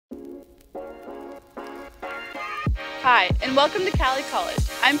Hi, and welcome to Cowley College.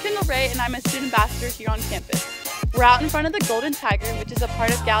 I'm Kendall Ray, and I'm a student ambassador here on campus. We're out in front of the Golden Tiger, which is a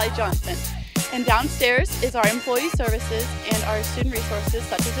part of Galley Johnson. And downstairs is our employee services and our student resources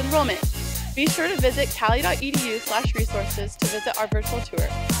such as enrollment. Be sure to visit cowley.edu/resources to visit our virtual tour.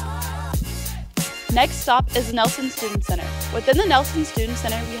 Next stop is the Nelson Student Center. Within the Nelson Student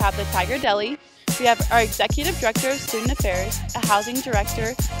Center, we have the Tiger Deli, we have our Executive Director of Student Affairs, a Housing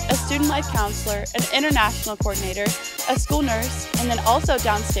Director, a Student Life Counselor, an International Coordinator, a School Nurse, and then also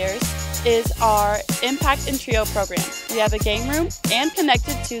downstairs is our Impact and Trio programs. We have a game room, and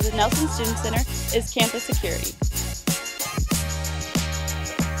connected to the Nelson Student Center is campus security.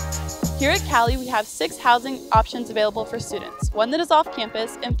 Here at Cowley, we have 6 housing options available for students, 1 that is off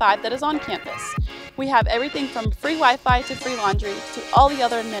campus and 5 that is on campus. We have everything from free Wi-Fi to free laundry to all the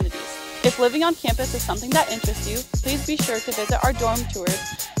other amenities. If living on campus is something that interests you, please be sure to visit our dorm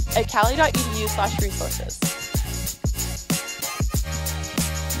tours at cowley.edu/resources.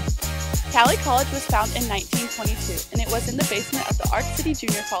 Cowley College was founded in 1922, and it was in the basement of the Arc City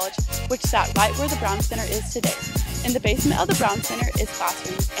Junior College, which sat right where the Brown Center is today. In the basement of the Brown Center is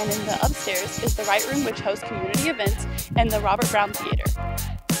classrooms, and in the upstairs is the Wright Room, which hosts community events, and the Robert Brown Theater.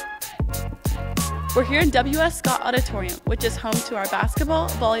 We're here in W.S. Scott Auditorium, which is home to our basketball,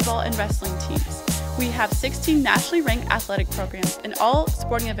 volleyball, and wrestling teams. We have 16 nationally ranked athletic programs, and all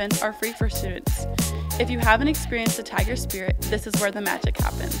sporting events are free for students. If you haven't experienced the Tiger Spirit, this is where the magic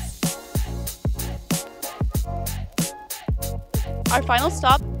happens. Our final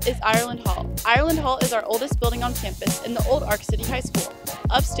stop is Ireland Hall. Ireland Hall is our oldest building on campus in the old Arc City High School.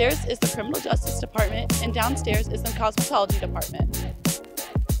 Upstairs is the Criminal Justice Department, and downstairs is the Cosmetology Department.